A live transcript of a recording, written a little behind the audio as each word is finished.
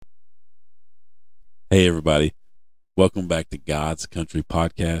Hey, everybody. Welcome back to God's Country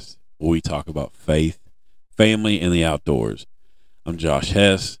Podcast, where we talk about faith, family, and the outdoors. I'm Josh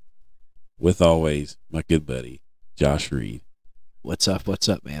Hess, with always my good buddy, Josh Reed. What's up? What's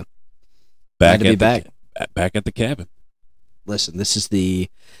up, man? Back Glad to be back. Back at the cabin. Listen, this is the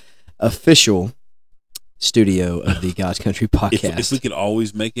official studio of the God's Country Podcast. If we could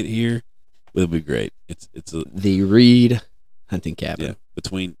always make it here, it would be great. It's the Reed Hunting Cabin. Yeah,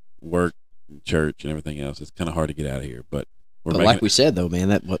 between work and church and everything else, it's kind of hard to get out of here. But But like we said, though, man,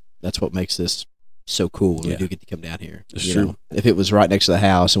 that's what makes this so cool when Yeah. we do get to come down here. It's You true. know, if it was right next to the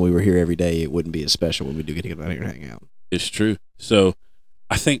house and we were here every day, it wouldn't be as special when we do get to come down here and hang out. It's true. So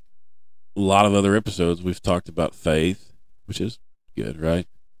I think a lot of other episodes we've talked about faith, which is good, right?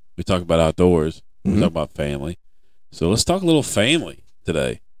 We talk about outdoors. We Mhm. talk about family. So let's talk a little family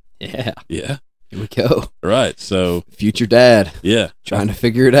today. Yeah, Yeah. here we go. Right. So Future dad yeah. trying to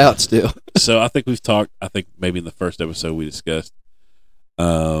figure it out still. So I think we've talked, I think maybe in the first episode we discussed,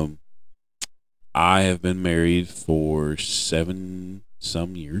 I have been married for 7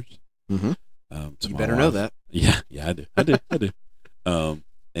 some years. Mhm. To You my better know wife. that. Yeah, I do.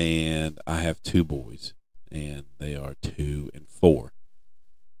 And I have 2 boys, and they are 2 and 4.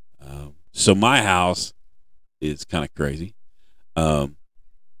 So my house is kind of crazy.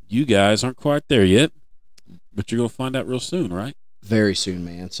 You guys aren't quite there yet, but you're gonna find out real soon, right? Very soon,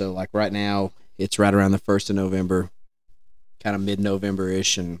 man. So like right now, it's right around the 1st of November, kind of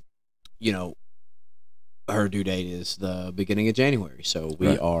mid-November-ish, and you know, her due date is the beginning of January. So we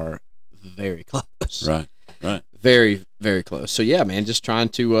Right. are very close. Right. Very, very close. So yeah, man, just trying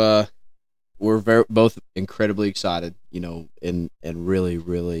to we're both incredibly excited, you know, and really,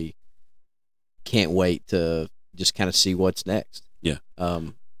 really can't wait to just kind of see what's next. Yeah.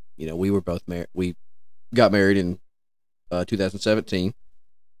 You know, we were both married. We got married in 2017.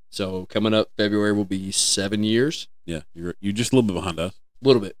 So coming up February will be 7 years. Yeah, you're just a little bit behind us. A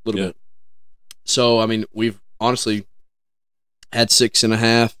little bit. Yeah. So I mean, we've honestly had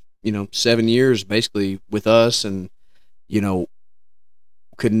 6.5, 7 years basically with us, and you know,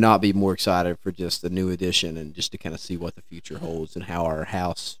 could not be more excited for just the new addition and just to kind of see what the future holds and how our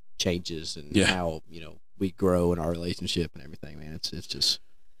house changes and Yeah. how we grow in our relationship and everything. Man, it's just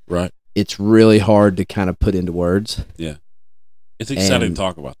Right. it's really hard to kind of put into words. It's exciting And- to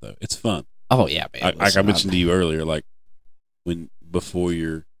talk about, though. It's fun. Oh yeah, man. Like I mentioned to you earlier, like before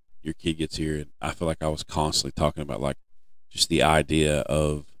your kid gets here, and I feel like I was constantly talking about like just the idea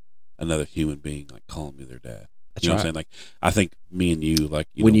of another human being like calling me their dad. That's You know what right. I'm saying? Like I think me and you, like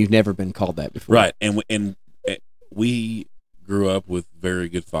When know, you've never been called that before, right, and we grew up with very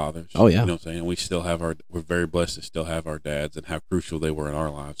good fathers. Oh, yeah. You know what I'm saying? And we still have we're very blessed to still have our dads and how crucial they were in our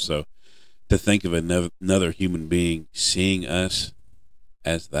lives. So to think of another human being seeing us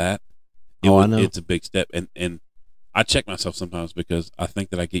as that, I know. it's a big step. And I check myself sometimes because I think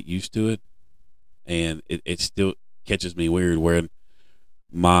that I get used to it, and it still catches me weird when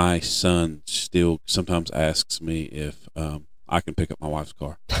my son still sometimes asks me if I can pick up my wife's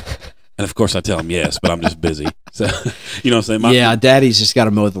car. And of course I tell him yes, but I'm just busy. So, you know what I'm saying? Yeah, Daddy's just got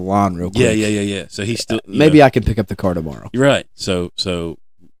to mow the lawn real quick. Yeah. So he's still Maybe I can pick up the car tomorrow. you're right. So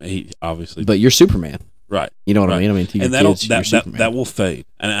he obviously But you're Superman. right. You know what I Right. mean? I mean, to your And that'll kids, you're Superman. that will fade.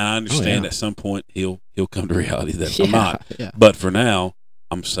 And I understand yeah. at some point he'll come to reality that yeah, I'm not. Yeah. But for now,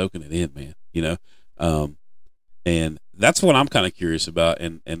 I'm soaking it in, man. And that's what I'm kind of curious about,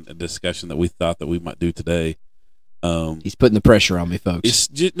 and a discussion that we thought that we might do today. He's putting the pressure on me, folks. It's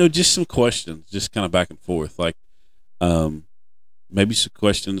just some questions, just kind of back and forth, like maybe some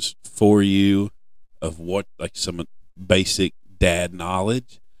questions for you of what like some basic dad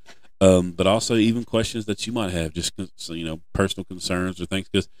knowledge, but also even questions that you might have, just personal concerns or things,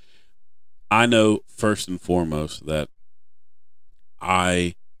 because I know first and foremost that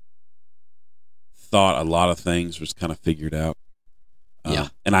I thought a lot of things was kind of figured out. Yeah.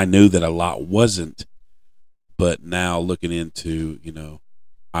 And I knew that a lot wasn't, but now looking into,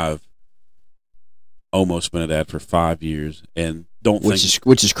 I've almost been a dad for 5 years and don't which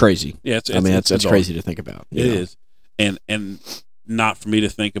think, is crazy. yeah, That's crazy to think about. It is. And not for me to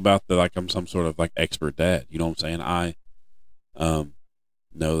think about that like I'm some sort of like expert dad. You know what I'm saying? I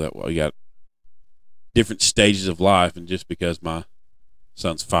know that we got different stages of life, and just because my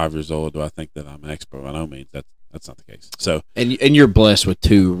son's 5 years old, do I think that I'm an expert? By no means. That's not the case. So, And you're blessed with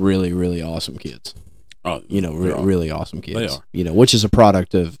 2 really, really awesome kids. oh, Really, really awesome kids. They are. Which is a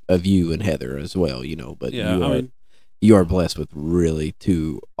product of you and Heather as well. But yeah. you are blessed with really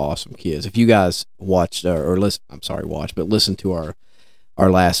 2 awesome kids. If you guys watched or listen, but listen to our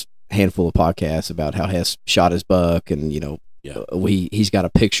last handful of podcasts about how Hess shot his buck and Yeah. he's got a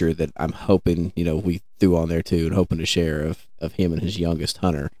picture that I'm hoping, we threw on there too, and hoping to share of him and his youngest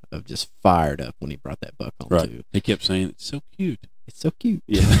Hunter, of just fired up when he brought that buck home Right. too. He kept saying it's so cute. It's so cute.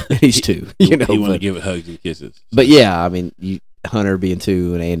 Yeah. He's 2. He wanted to but, give it hugs and kisses. but yeah, I mean, Hunter being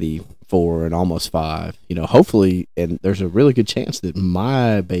 2 and Andy 4 and almost 5. Hopefully, and there's a really good chance that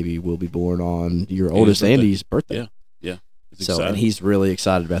my baby will be born on your oldest birthday. Andy's birthday. Yeah. It's So, exciting. and he's really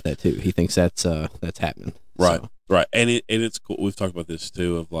excited about that too. He thinks that's happening. Right. So, Right. And it's cool. We've talked about this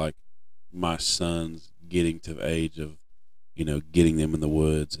too, of like my sons getting to the age of, getting them in the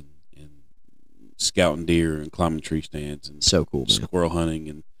woods and scouting deer and climbing tree stands and so cool, man. squirrel hunting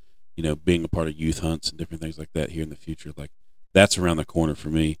and, being a part of youth hunts and different things like that here in the future. Like that's around the corner for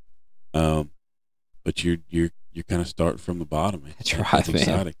me. But you're kind of starting from the bottom, man. That's right, That's man.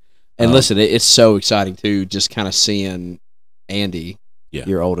 exciting. And listen, it's so exciting too, just kind of seeing Andy, Yeah.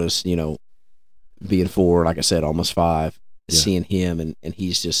 your oldest, being 4, like I said, almost 5, Yeah. seeing him, and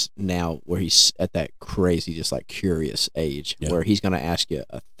he's just now where he's at that crazy, just like curious age, Yeah. where he's going to ask you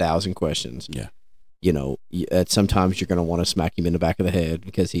 1,000 questions. Yeah. Sometimes you're going to want to smack him in the back of the head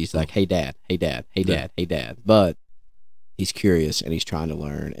because he's like, hey, dad, hey, dad, hey, Yeah. dad, hey, dad. But he's curious and he's trying to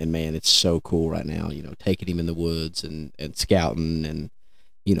learn. And man, it's so cool right now, taking him in the woods and scouting and,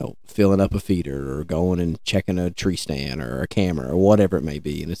 filling up a feeder or going and checking a tree stand or a camera or whatever it may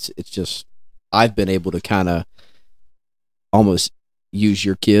be. And it's just, I've been able to kind of almost use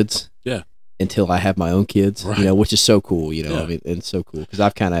your kids. Yeah. Until I have my own kids, Right. Which is so cool, Yeah. I mean, and so cool because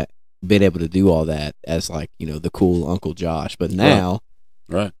I've kind of been able to do all that as like, the cool Uncle Josh. But now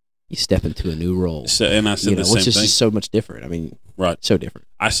Right. you step into a new role. So, and I said the which same is thing. just so much different. I mean, Right. so different.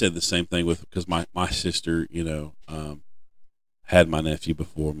 I said the same thing because my sister, had my nephew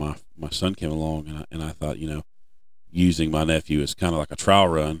before my son came along, and I thought, using my nephew as kind of like a trial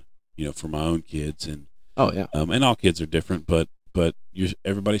run, for my own kids, and Oh yeah. and all kids are different, but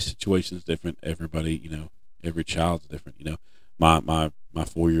everybody's situation is different. Everybody, every child's different. My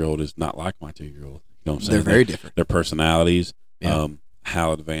 4-year-old is not like my 2-year-old. You know what I'm saying? They're very different. Their personalities, Yeah.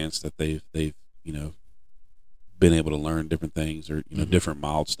 how advanced that they've been able to learn different things or Mhm. different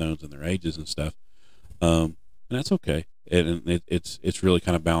milestones in their ages and stuff, and that's okay. And it's really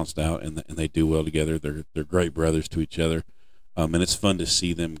kind of balanced out, and they do well together. They're great brothers to each other, and it's fun to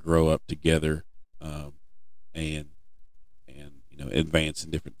see them grow up together, and advance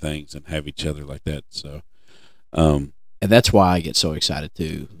in different things and have each other like that. So, And that's why I get so excited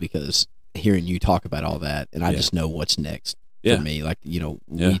too, because hearing you talk about all that, and I Yeah. just know what's next Yeah. for me. Like, Yeah.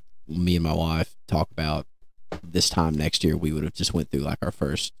 me and my wife talk about this time next year, we would have just went through like our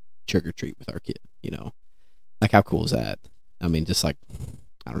first trick or treat with our kid. Like how cool is that? I mean, just like,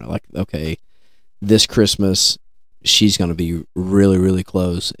 I don't know, like, okay, this Christmas she's going to be really, really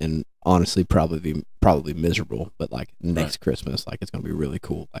close, and honestly probably miserable. But like next Christmas, like it's going to be really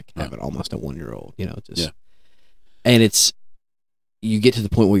cool. Like having almost a 1-year-old, just and it's, you get to the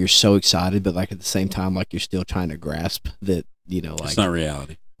point where you're so excited, but like at the same time, like you're still trying to grasp that, like it's not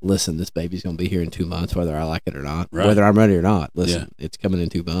reality. listen, this baby's going to be here in 2 months, whether I like it or not, Right. whether I'm ready or not. Listen, it's coming in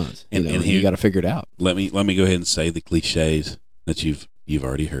 2 months, And and here- you got to figure it out. Let me go ahead and say the cliches that you've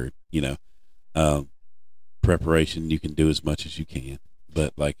already heard. Preparation, you can do as much as you can,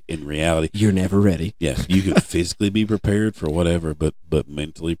 but like in reality, You're never ready. yes, you can physically be prepared for whatever, but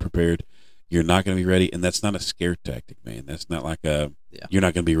mentally prepared, you're not going to be ready, and that's not a scare tactic, man. That's not like you're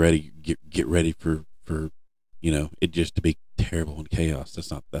not going to be ready. Get ready for it just to be terrible and chaos.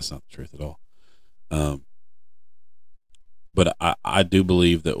 That's not the truth at all. But I do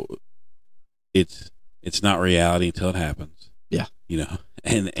believe that it's not reality until it happens. Yeah.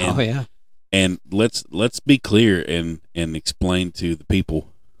 And Oh yeah. and let's be clear and explain to the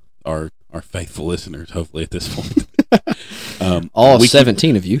people, our faithful listeners, hopefully at this point. All we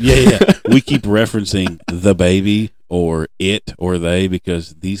 17 of you. Yeah. We keep referencing the baby or it or they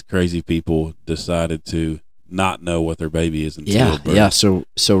because these crazy people decided to not know what their baby is until birth. Yeah. So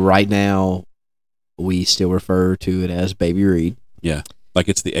right now, we still refer to it as Baby Reed. Yeah. Like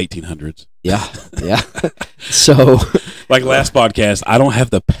it's the 1800s. Yeah. Yeah. So Like last podcast, I don't have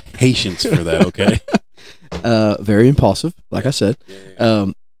the patience for that, okay? very impulsive, like I said.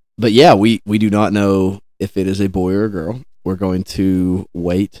 But yeah, we do not know if it is a boy or a girl. We're going to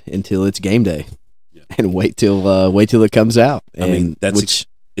wait until it's game day, and wait till it comes out. I mean, which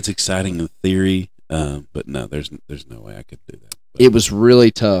it's exciting in theory, but no, there's no way I could do that. But, it was really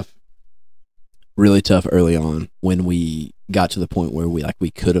tough early on when we got to the point where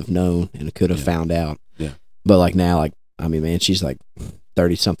we could have known and could have found out. Yeah. But like now, like I mean, man, she's like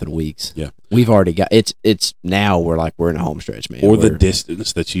 30 something weeks. Yeah. We've already got it's now we're in a home stretch, man. or the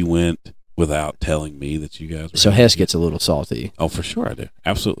distance that you went without telling me that you guys were So having Hess kids. gets a little salty. Oh, for sure I do.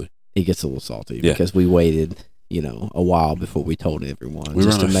 Absolutely. He gets a little salty Yeah. because we waited, a while before we told everyone. We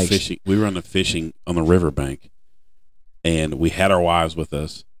were just on to a make fishing. We were on the fishing on the riverbank, and we had our wives with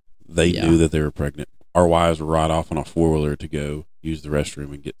us. They Yeah. knew that they were pregnant. Our wives were right off on a 4-wheeler to go use the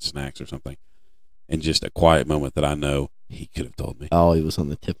restroom and get snacks or something. And just a quiet moment that I know he could have told me. Oh, he was on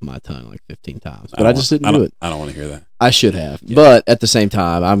the tip of my tongue like 15 times, but I just didn't do it. I don't want to hear that. I should have, Yeah. but at the same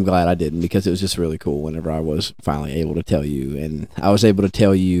time, I'm glad I didn't because it was just really cool whenever I was finally able to tell you, and I was able to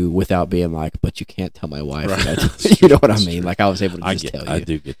tell you without being like, "But you can't tell my wife." Right. You know what I That's mean? true. Like I was able to I just tell you, I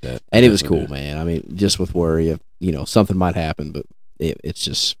do get that. and it was Definitely cool, do. man. I mean, just with worry of something might happen, but it's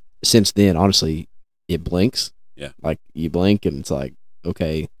just since then, honestly, it blinks. Yeah. Like you blink, and it's like,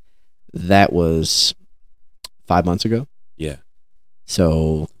 okay, that was 5 months ago. Yeah.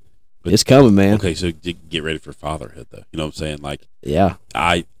 So But- it's coming, man. Okay, so get ready for fatherhood, though. You know what I'm saying? Like Yeah.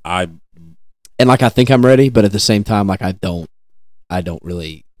 I And like I think I'm ready, but at the same time, like I don't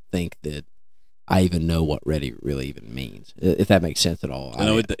really think that I even know what ready really even means. If that makes sense at all.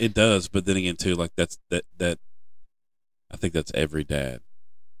 know it does, but then again, too, like that. I think that's every dad.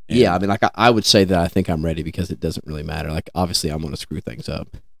 And Yeah, I mean, like I would say that I think I'm ready because it doesn't really matter. Like obviously, I'm going to screw things up,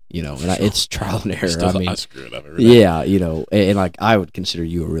 and it's trial and error. I screw it up every day. yeah, and like I would consider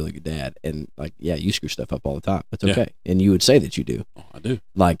you a really good dad, and like yeah, you screw stuff up all the time. That's Yeah. okay, and you would say that you do. Oh, I do.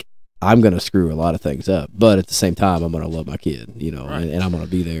 Like I'm going to screw a lot of things up, but at the same time, I'm going to love my kid, Right. and I'm going to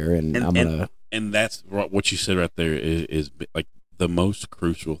be there, and I'm going to. And that's what you said right there is like the most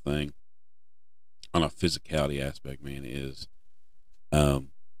crucial thing on a physicality aspect, man, is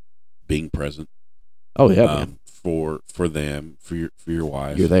being present. Oh yeah, man. For them, for your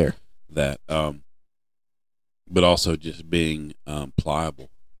wife. You're there. That but also just being pliable.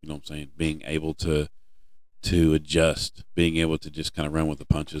 You know what I'm saying? Being able to adjust, being able to just kind of run with the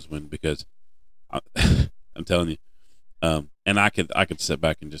punches because I'm telling you, and I could sit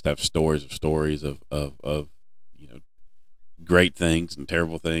back and just have stories of great things and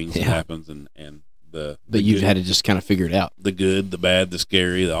terrible things that Yeah. happens and the But you've good, had to just kind of figure it out. the good, the bad, the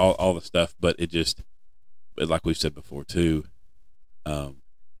scary, all the stuff. But but like we've said before too,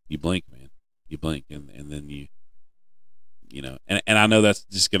 you blink, man. You blink, and then and I know it's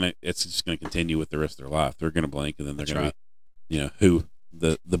just gonna continue with the rest of their life. They're gonna blink, and then they're That's gonna right. be, who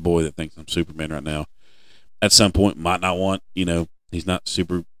the boy that thinks I'm Superman right now, at some point might not want, he's not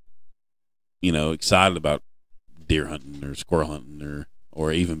super, excited about deer hunting or squirrel hunting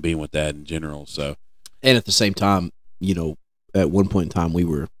or even being with dad in general. So And at the same time, at one point in time, we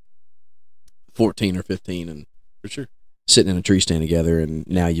were 14 or 15 and for sure, sitting in a tree stand together, and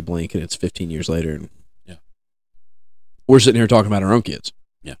now you blink and it's 15 years later, and Yeah. we're sitting here talking about our own kids.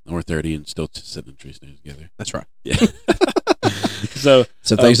 yeah, and we're 30 and still sitting in tree stands together. That's right. Yeah. So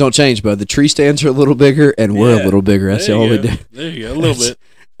So things don't change, bud. The tree stands are a little bigger, and we're Yeah. a little bigger. That's the there you only. go. There you go, a little bit.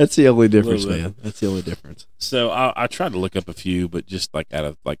 That's the only difference, bit. man. That's the only difference. So I tried to look up a few, but just like out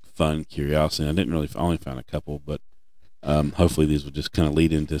of like fun curiosity, I only found a couple, but hopefully these will just kind of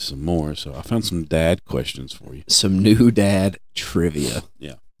lead into some more. So I found some dad questions for you. Some new dad trivia.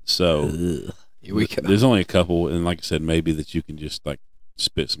 So Ugh. Here we go. there's only a couple, and like I said, maybe that you can just like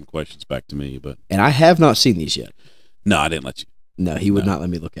spit some questions back to me. But And I have not seen these yet. no, I didn't let you. No, he would No. not let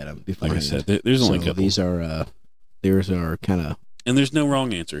me look at them before. Like I said, there's only a couple, These are kind of. and there's no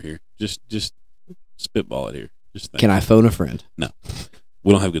wrong answer here. Just spitball it here. Just think. Can I phone a friend?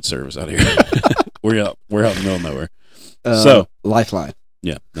 We don't have good service out here. we're out in the middle of nowhere. So- Lifeline,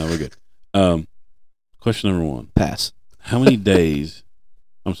 Yeah, no, we're good. Question number 1. pass. How many days?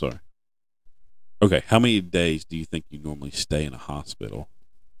 I'm sorry. Okay, how many days do you think you normally stay in a hospital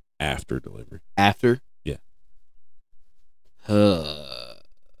after delivery? After? Yeah.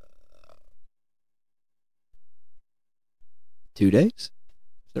 2 days? Is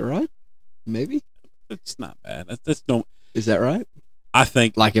that right? Maybe. It's not bad. That's no. Is that right? I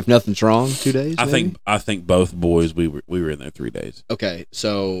think. Like if nothing's wrong, 2 days? I think both boys we were in there 3 days. Okay,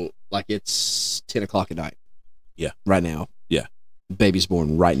 so like it's 10 o'clock at night. Yeah. Right now. Yeah. Baby's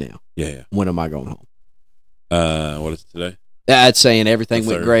born right now. Yeah. When am I going home? What is it today? That's saying everything The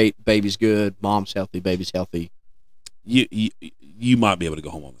went third. great. Baby's good. Mom's healthy. Baby's healthy. You might be able to go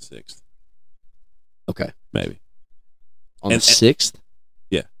home on the 6th. Okay. Maybe. On And- the 6th?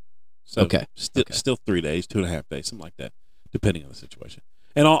 So Okay. Still 3 days, 2.5 days, something like that, depending on the situation.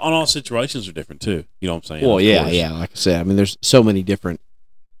 And all situations are different too. You know what I'm saying? Well, Of yeah, course. yeah. Like I said, I mean, there's so many different.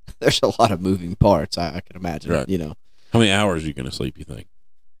 There's a lot of moving parts. I can imagine. Right. You know, How many hours are you going to sleep? You think?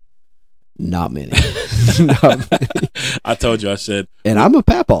 not many. Not many. I told you. I said And I'm a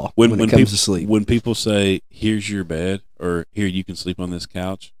papaw when it comes people to sleep. When people say, "Here's your bed," or "Here you can sleep on this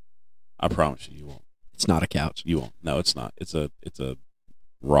couch," I promise you, you won't. It's not a couch. You won't. No, it's not. It's a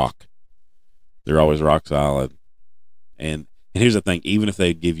rock. They're always rock solid. And here's the thing: even if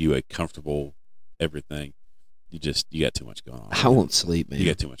they give you a comfortable everything, you got too much going on. I won't sleep, man. You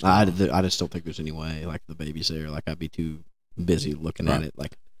got too much going on. I just don't think there's any way. Like the baby's there. Like I'd be too busy looking at it.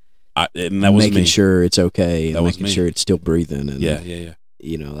 Like and that was making me. sure it's okay and That was making me. sure it's still breathing. And Yeah.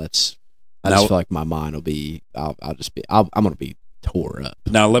 you know, I just feel like my mind will be. I'm gonna be tore up.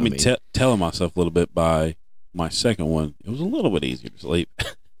 Now let me I mean, tell myself a little bit. By my second one, it was a little bit easier to sleep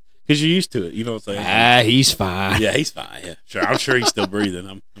because you're used to it. You know what I'm saying? He's fine. Yeah, he's fine. Yeah, sure. I'm sure he's still breathing.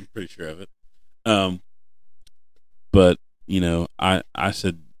 I'm pretty sure of it. But you know, I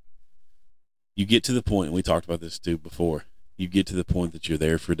said, you get to the point, and we talked about this too before. You get to the point that you're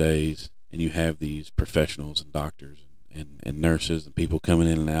there for days, and you have these professionals and doctors and nurses and people coming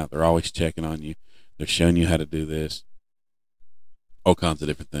in and out. They're always checking on you. They're showing you how to do this. All kinds of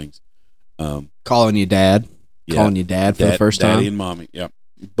different things. Calling you dad. Yeah, Calling you dad for the first Daddy time. and mommy. Yep.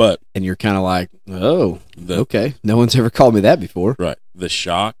 But And you're kind of like, oh, the okay. No one's ever called me that before. right, the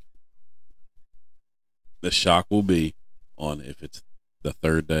shock will be on if it's the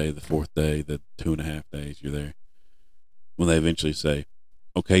third day, the fourth day, the 2.5 days you're there. When they eventually say,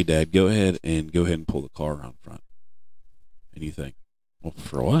 "Okay, Dad, go ahead and pull the car around front," and you think, "Well,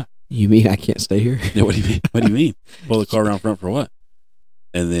 for what? You mean I can't stay here? Yeah, what do you mean? What do you mean? Pull the car around front for what?"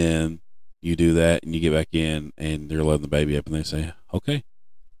 And then you do that, and you get back in, and they're loading the baby up, and they say, "Okay,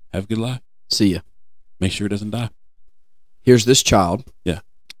 have a good life. See ya. Make sure it doesn't die." Here's this child. Yeah.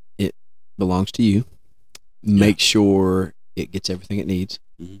 It belongs to you. Make sure it gets everything it needs.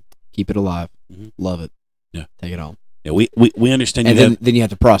 Mhm. Keep it alive. Mhm. Love it. Yeah. Take it home. Yeah, we understand. And then you have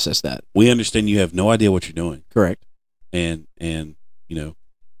to process that. We understand you have no idea what you're doing, Correct. and you know,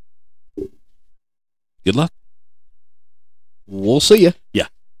 good luck. We'll see you. Yeah.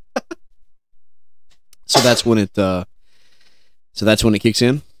 So that's when it. Kicks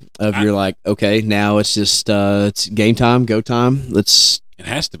in. You're like, okay, now it's just it's game time, go time. It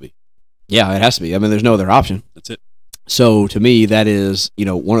has to be. Yeah, it has to be. I mean, there's no other option. That's it. So to me, that is,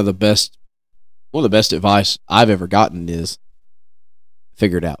 one of the best advice I've ever gotten is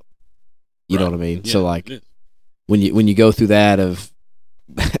figure it out. You know Right. what I mean? Yeah, So like it is. when you go through that of,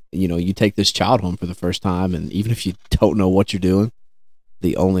 you take this child home for the first time, and even if you don't know what you're doing,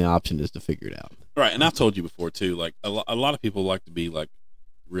 the only option is to figure it out. Right, and I've told you before too. Like a lot of people like to be like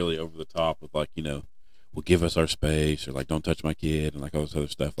really over the top with like well, give us our space, or like don't touch my kid, and like all this other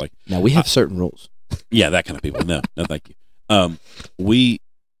stuff. Like Now we have certain rules. yeah, that kind of people. No, thank you.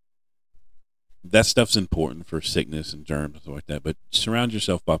 That stuff's important for sickness and germs and stuff like that. But surround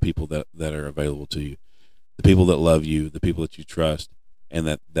yourself by people that are available to you, the people that love you, the people that you trust, and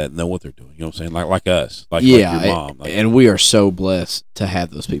that know what they're doing. You know what I'm saying? Like us, like your mom. Like, and we are so blessed to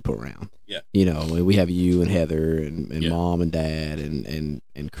have those people around. Yeah. We have you and Heather and Yeah. mom and dad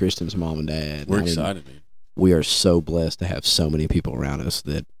and Kristen's mom and dad. we're I mean, excited, man. we are so blessed to have so many people around us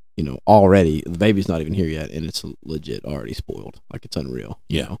that, already the baby's not even here yet, and it's legit already spoiled. Like it's unreal.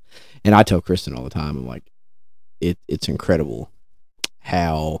 Yeah. And I tell Kristen all the time, I'm like, it's incredible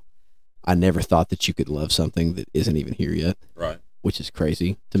how I never thought that you could love something that isn't even here yet. Right. Which is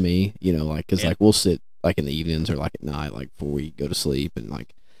crazy to me, because like we'll sit like in the evenings or like at night, like before we go to sleep, and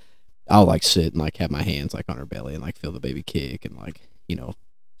like I'll like sit and like have my hands like on her belly and like feel the baby kick and like,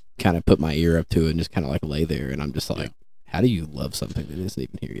 kind of put my ear up to it and just kind of like lay there, and I'm just like, how do you love something that isn't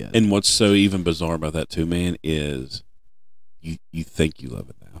even here yet? And what's so even bizarre about that too, man, is you think you love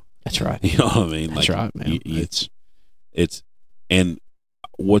it now. That's right. You know what I mean? That's like, right, man. It's and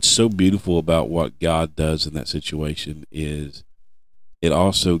what's so beautiful about what God does in that situation is it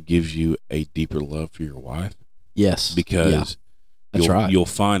also gives you a deeper love for your wife, Yes. because That's right. you'll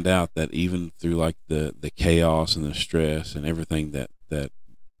find out that even through like the chaos and the stress and everything that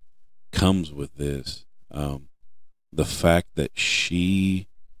comes with this, the fact that she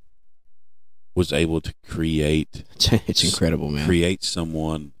was able to create It's incredible, man. create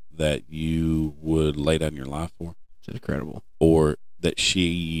someone that you would lay down your life for, It's incredible. or that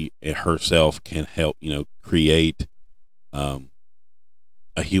she herself can help create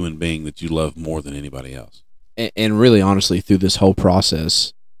a human being that you love more than anybody else. And really, honestly, through this whole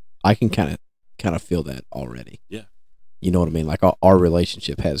process, I can kind of feel that already. Yeah. You know what I mean? Like our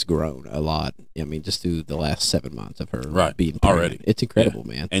relationship has grown a lot. I mean, just through the last 7 months of her being pregnant. already. It's incredible,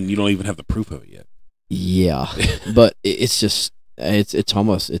 man. And you don't even have the proof of it yet. Yeah, but it's just it's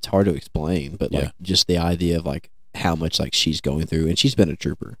almost it's hard to explain. But like Yeah. just the idea of like how much like she's going through, and she's been a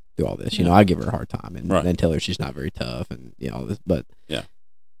trooper through all this. Yeah. I give her a hard time and Right. tell her she's not very tough and all this, but Yeah.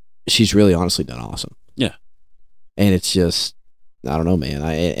 she's really honestly done awesome. Yeah. And it's just I don't know, man.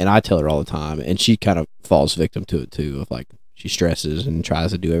 I tell her all the time, and she kind of falls victim to it too. Of like she stresses and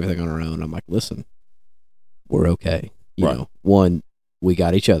tries to do everything on her own. I'm like, listen, we're okay. You Right. know, one, we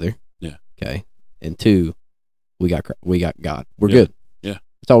got each other. Yeah. Okay. And two, we got God. We're Yeah. good. Yeah.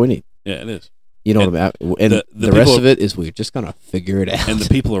 That's all we need. Yeah, it is. You know And what I mean? And the rest of it is we're just gonna figure it out. And the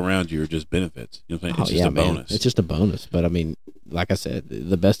people around you are just benefits. You know what I'm saying? It's just a bonus. It's just a bonus. But I mean, like I said,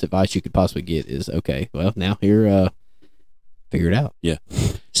 the best advice you could possibly get is, okay, well, now here, figure it out. Yeah.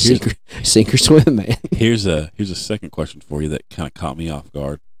 Sink or swim, man. Here's a second question for you that kind of caught me off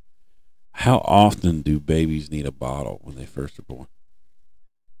guard. How often do babies need a bottle when they first are born?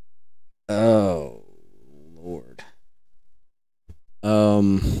 Oh, Lord.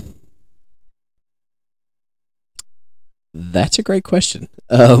 That's a great question.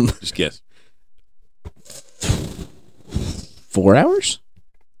 Just guess. 4 hours?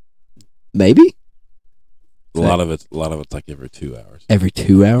 Maybe? A lot of it's like every 2 hours. Every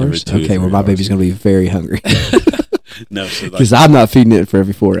 2 hours? Every 2 to okay, well, 3 my hours. baby's going to be very hungry. No, so like, Because I'm not feeding it for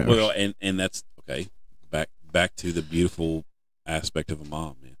every 4 hours. well, and that's okay. Back to the beautiful aspect of a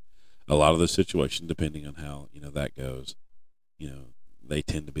mom, man. A lot of the situation, depending on how that goes, they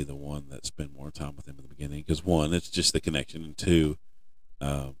tend to be the one that spend more time with them in the beginning because one, it's just the connection, and two,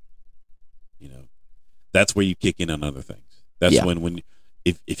 that's where you kick in on other things. That's when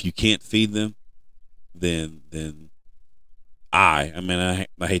if you can't feed them, then I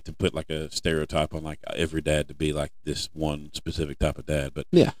hate to put like a stereotype on like every dad to be like this one specific type of dad, but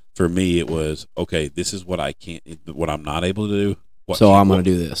for me it was okay. This is what I'm not able to do. So I'm going to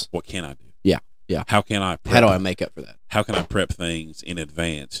do this. What can I do? Yeah. How can I? How do I make up for that? How can I prep things in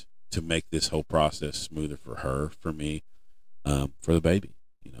advance to make this whole process smoother for her, for me, for the baby?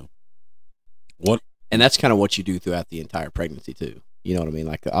 What? And that's kind of what you do throughout the entire pregnancy too. You know what I mean?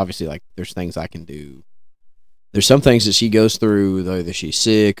 Like obviously, like there's things I can do. There's some things that she goes through, whether she's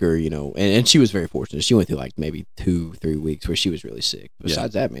sick or and she was very fortunate. She went through like maybe 2-3 weeks where she was really sick.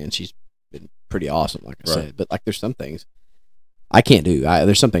 Besides that, man, she's been pretty awesome, like I said. But like, there's some things I can't do.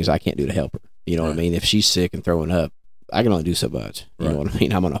 There's some things I can't do to help her. You know what I mean? If she's sick and throwing up, I can only do so much. You know what I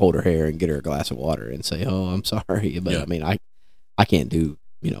mean? I'm gonna hold her hair and get her a glass of water and say, "Oh, I'm sorry," but I mean, I can't do.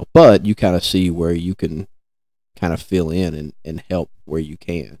 But you kind of see where you can kind of fill in and help where you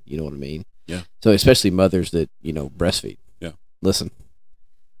can. You know what I mean? Yeah. So especially mothers that breastfeed. Yeah. Listen,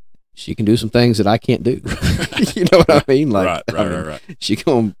 she can do some things that I can't do. You know what I mean? Like, right. She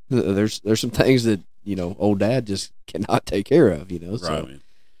can. There's some things that old dad just cannot take care of. So. Right. I mean,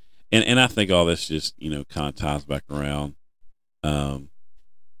 and I think all this just kind of ties back around to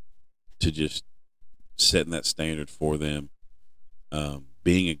just setting that standard for them,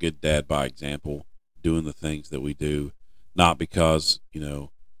 being a good dad by example, doing the things that we do, not because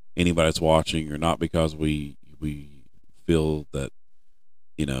anybody's watching or not because we feel that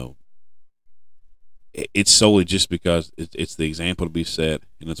it's solely just because it's the example to be set,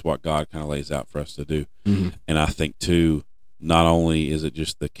 and it's what God kind of lays out for us to do. Mm-hmm. And I think too, not only is it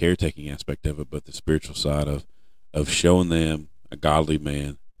just the caretaking aspect of it, but the spiritual side of showing them a godly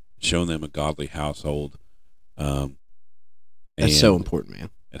man, showing them a godly household. That's so important, man.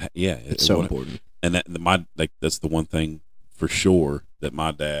 It's so important. And that's the one thing for sure that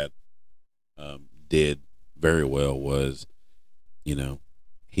my dad did very well was,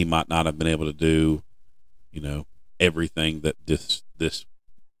 he might not have been able to do, everything that this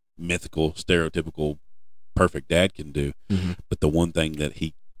mythical, stereotypical, perfect dad can do. Mm-hmm. But the one thing that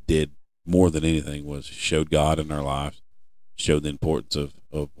he did more than anything was showed God in our lives, showed the importance of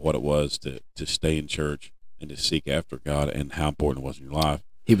what it was to stay in church and to seek after God, and how important it was in your life.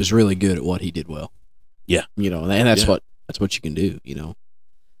 He was really good at what he did well. Yeah. And that's what you can do,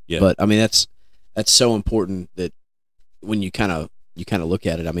 Yeah. But I mean, that's so important that when you kind of look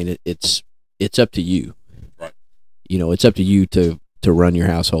at it, I mean, it's up to you. Right. It's up to you to run your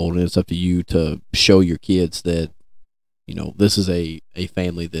household, and it's up to you to show your kids that, this is a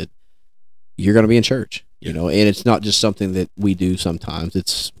family that you're going to be in church, and it's not just something that we do sometimes.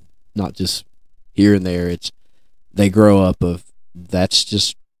 It's not just here and there. It's, they grow up of, that's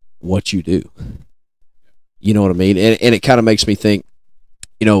just what you do. You know what I mean? And it kind of makes me think,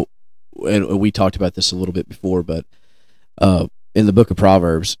 and we talked about this a little bit before, but in the book of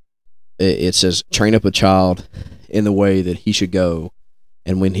Proverbs, it says, train up a child in the way that he should go,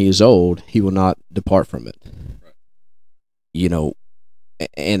 and when he is old, he will not depart from it. Right.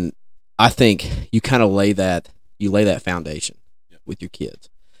 And I think you kind of lay that foundation with your kids.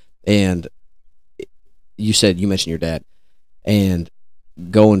 And you mentioned your dad and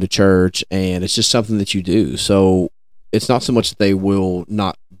going to church, and it's just something that you do. So it's not so much that they will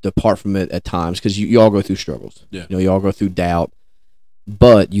not depart from it at times, because you all go through struggles. Yeah. You all go through doubt.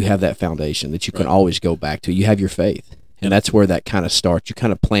 but you have that foundation that you can Right. always go back to. You have your faith, and that's where that kind of starts. You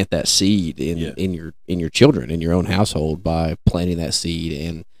kind of plant that seed Yeah. in your children, in your own household, by planting that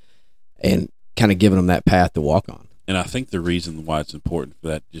seed and kind of giving them that path to walk on. And I think the reason why it's important for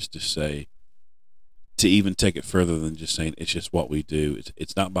that, just to say, to even take it further than just saying it's just what we do.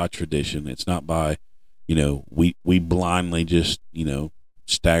 It's not by tradition. It's not by, we blindly just,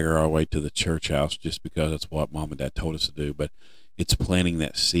 stagger our way to the church house just because that's what mom and dad told us to do. But it's planting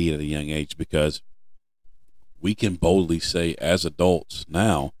that seed at a young age, because we can boldly say as adults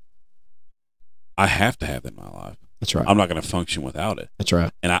now, I have to have that in my life. That's right. I'm not going to function without it. That's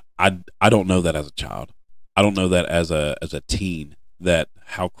right. And I don't know that as a child. I don't know that as a teen, that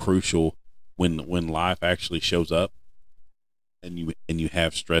how crucial when life actually shows up and you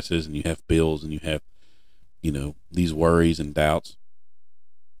have stresses and you have bills and you have these worries and doubts.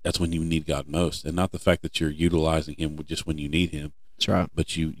 That's when you need God most, and not the fact that you're utilizing Him just when you need Him. That's right.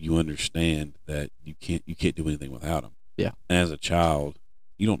 But you understand that you can't do anything without Him. Yeah. And as a child,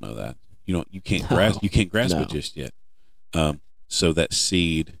 you don't know that. You can't No. grasp No. it just yet. So that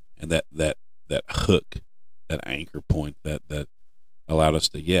seed and that hook, that anchor point that allowed us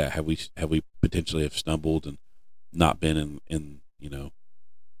to, have we potentially have stumbled and not been in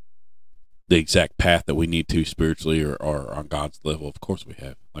the exact path that we need to spiritually or on God's level. Of course we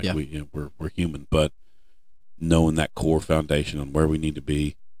have. Like, Yeah. we're human, but knowing that core foundation on where we need to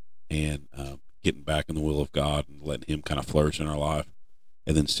be, and getting back in the will of God and letting Him kind of flourish in our life,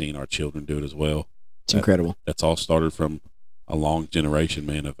 and then seeing our children do it as well. It's incredible. That's all started from a long generation,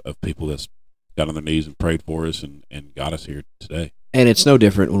 man, of people that's got on their knees and prayed for us and got us here today. And it's no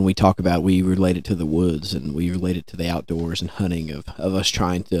different when we talk about, we relate it to the woods and we relate it to the outdoors and hunting, of us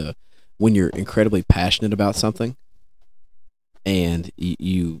trying to, when you're incredibly passionate about something and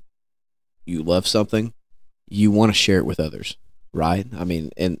you love something, you want to share it with others, right? I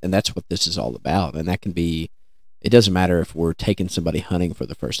mean, and that's what this is all about. And that can be, it doesn't matter if we're taking somebody hunting for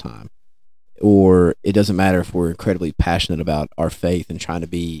the first time, or it doesn't matter if we're incredibly passionate about our faith and trying to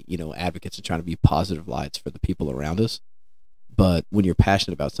be, advocates and trying to be positive lights for the people around us. But when you're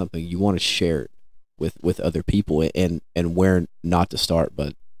passionate about something, you want to share it with other people, and where not to start,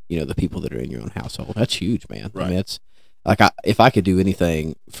 but the people that are in your own household. That's huge, man. Right. I mean, it's like, if I could do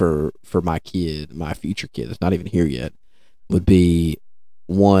anything for my kid, my future kid that's not even here yet, would be,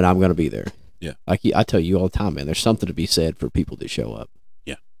 one, I'm going to be there. Yeah. Like I tell you all the time, man, there's something to be said for people that show up.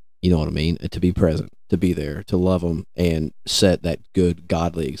 Yeah. You know what I mean? To be present, to be there, to love them, and set that good,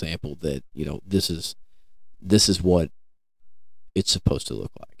 godly example that, this is what it's supposed to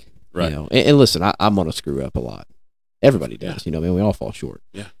look like. Right. And listen, I'm going to screw up a lot. Everybody does. Yeah. We all fall short.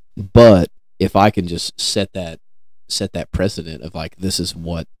 Yeah. But if I can just set that precedent of, like, this is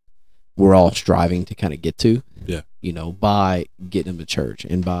what we're all striving to kind of get to. Yeah. By getting them to church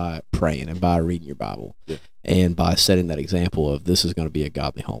and by praying and by reading your Bible. Yeah. And by setting that example of, this is going to be a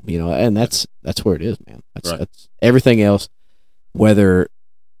godly home, and that's where it is, man. That's everything else. Whether,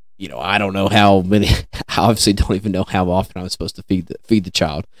 I don't know how many, I obviously don't even know how often I'm supposed to feed the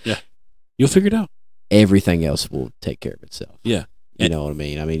child. Yeah. You'll figure it out. Everything else will take care of itself. Yeah. You know what I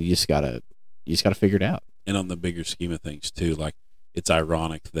mean? I mean, you just gotta figure it out. And on the bigger scheme of things too, like, it's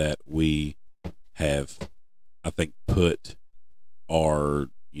ironic that we have, I think, put our,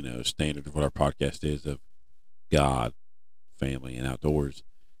 standard of what our podcast is of God, family, and outdoors,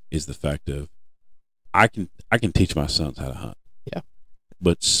 is the fact of, I can teach my sons how to hunt. Yeah.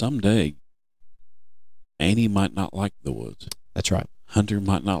 But someday, Annie might not like the woods. That's right. Hunter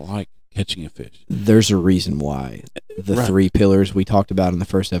might not like catching a fish. There's a reason why the Right. 3 pillars we talked about in the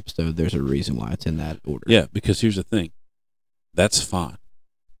first episode, there's a reason why it's in that order. Yeah, because here's the thing. That's fine.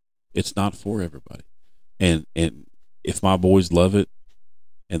 It's not for everybody. And if my boys love it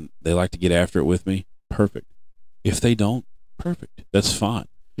and they like to get after it with me, perfect. If they don't, perfect. That's fine.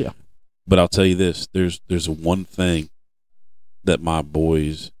 Yeah. But I'll tell you this, there's one thing that my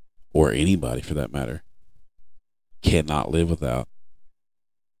boys, or anybody for that matter, cannot live without.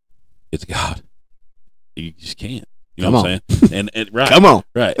 It's God. You just can't. You know Come what I'm saying? And right. Come on.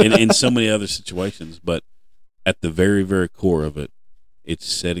 Right. And in so many other situations, but at the very, very core of it, it's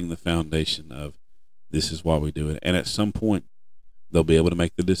setting the foundation of, this is why we do it. And at some point, they'll be able to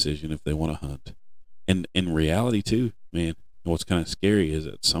make the decision if they want to hunt. And in reality, too, man, what's kind of scary is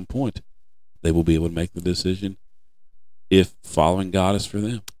at some point, they will be able to make the decision if following God is for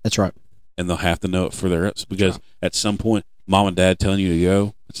them. That's right. And they'll have to know it for their ups, because at some point, mom and dad telling you to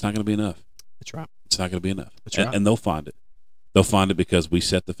go, it's not going to be enough. That's right. It's not going to be enough. That's right. And they'll find it. They'll find it because we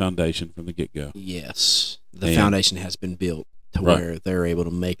set the foundation from the get-go. Yes. The And- foundation has been built to Right. where they're able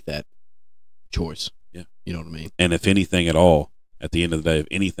to make that choice. Yeah. You know what I mean? And if anything at all, at the end of the day, of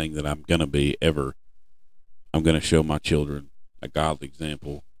anything that I'm gonna be ever, I'm gonna show my children a godly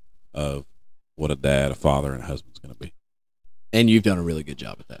example of what a dad, a father, and a husband's gonna be. And you've done a really good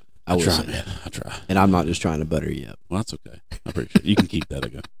job at that. I will try, say man. that. I try. And I'm not just trying to butter you up. Well, that's okay. I appreciate it. You can keep that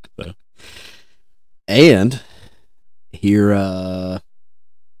again. So. And here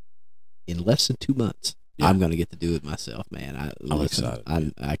in less than 2 months, I'm going to get to do it myself, man. I'm excited.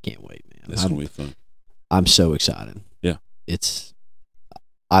 I can't wait, man. It's going to be fun. I'm so excited. Yeah.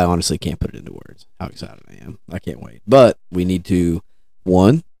 I honestly can't put it into words how excited I am. I can't wait. But we need to,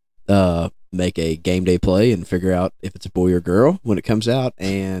 one, make a game day play and figure out if it's a boy or girl when it comes out.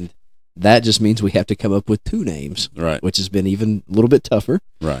 And that just means we have to come up with 2 names, right? Which has been even a little bit tougher.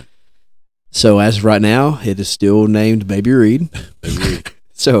 Right. So as of right now, it is still named Baby Reed. Baby Reed.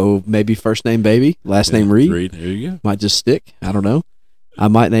 So maybe first name Baby, last name Reed. Reed. There you go. Might just stick. I don't know. I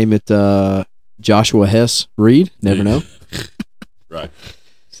might name it Joshua Hess Reed. Never know. Right.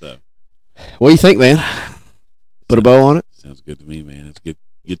 So, what do you think, man? Put a bow on it. Sounds good to me, man. It's good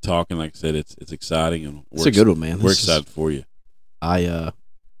talking. Like I said, it's exciting, and it's a good one, man. We're excited for you. I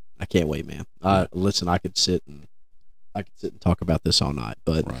can't wait, man. Listen, I could sit and talk about this all night,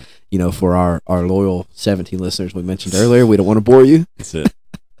 but right. For our loyal 17 listeners we mentioned earlier, we don't want to bore you. That's it.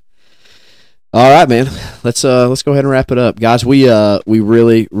 All right, man. Let's go ahead and wrap it up, guys. We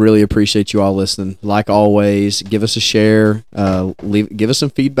really, really appreciate you all listening. Like always, give us a share, give us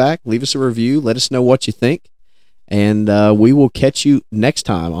some feedback, leave us a review, let us know what you think, and we will catch you next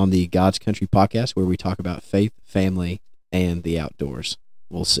time on the God's Country Podcast, where we talk about faith, family, and the outdoors.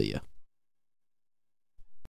 We'll see you.